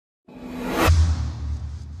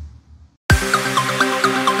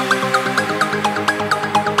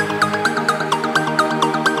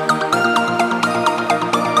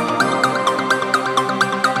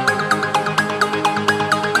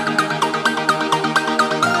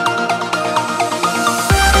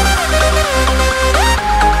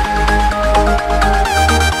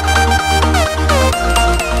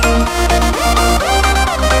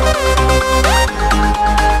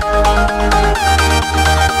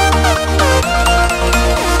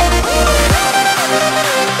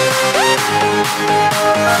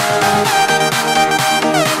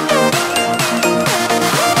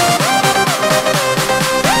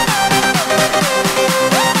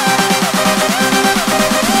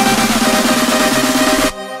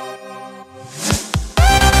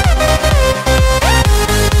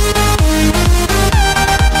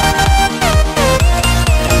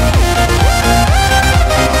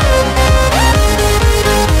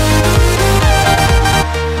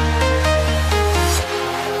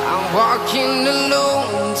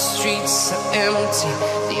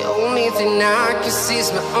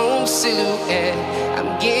replace my own silhouette.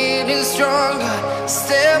 I'm getting stronger,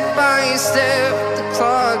 step by step. The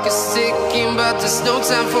clock is ticking, but there's no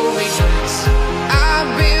time for regrets.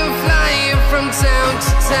 I've been flying from town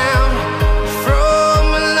to town, from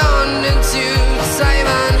London to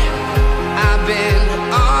Taiwan. I've been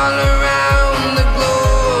all around the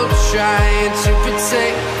globe, trying to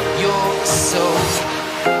protect your soul.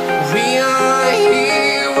 We are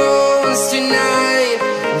heroes tonight.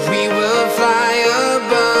 We will fly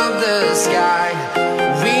above the sky.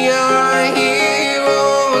 We are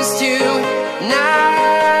heroes tonight.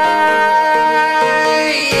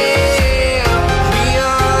 Yeah. We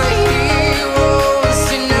are heroes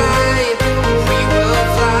tonight. We will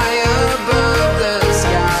fly above the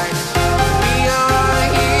sky. We are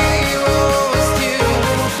heroes tonight.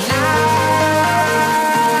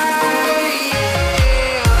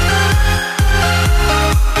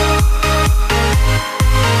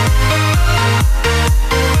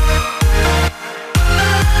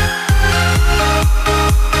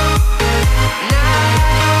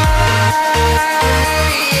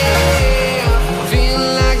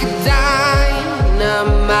 Feeling like a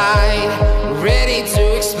dynamite, ready to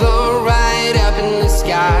explode right up in the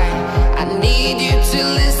sky. I need you to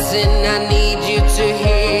listen, I need you to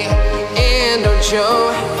hear, and don't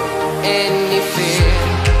show any fear.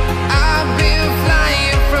 I've been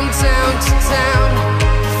flying from town to town,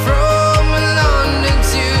 from London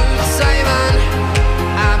to Taiwan.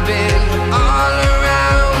 I've been all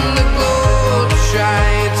around the globe,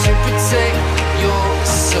 trying to protect your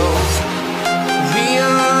soul. We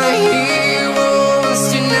are heroes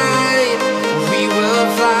tonight. We will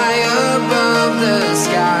fly above the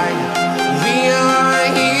sky. We are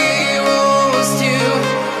heroes tonight.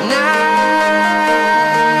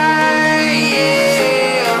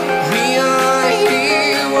 Yeah. We are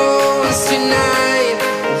heroes tonight.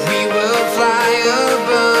 We will fly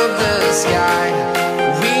above the sky.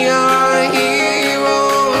 We are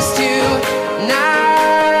heroes tonight.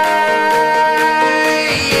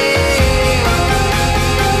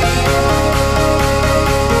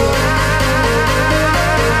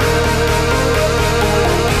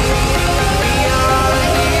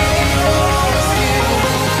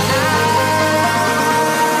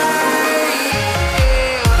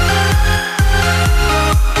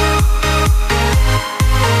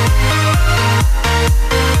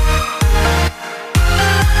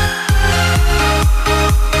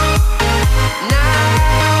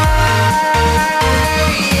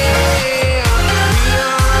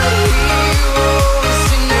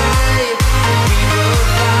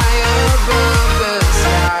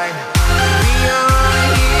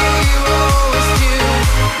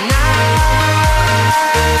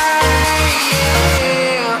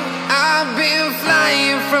 I've been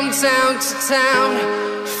flying from town to town,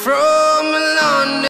 from London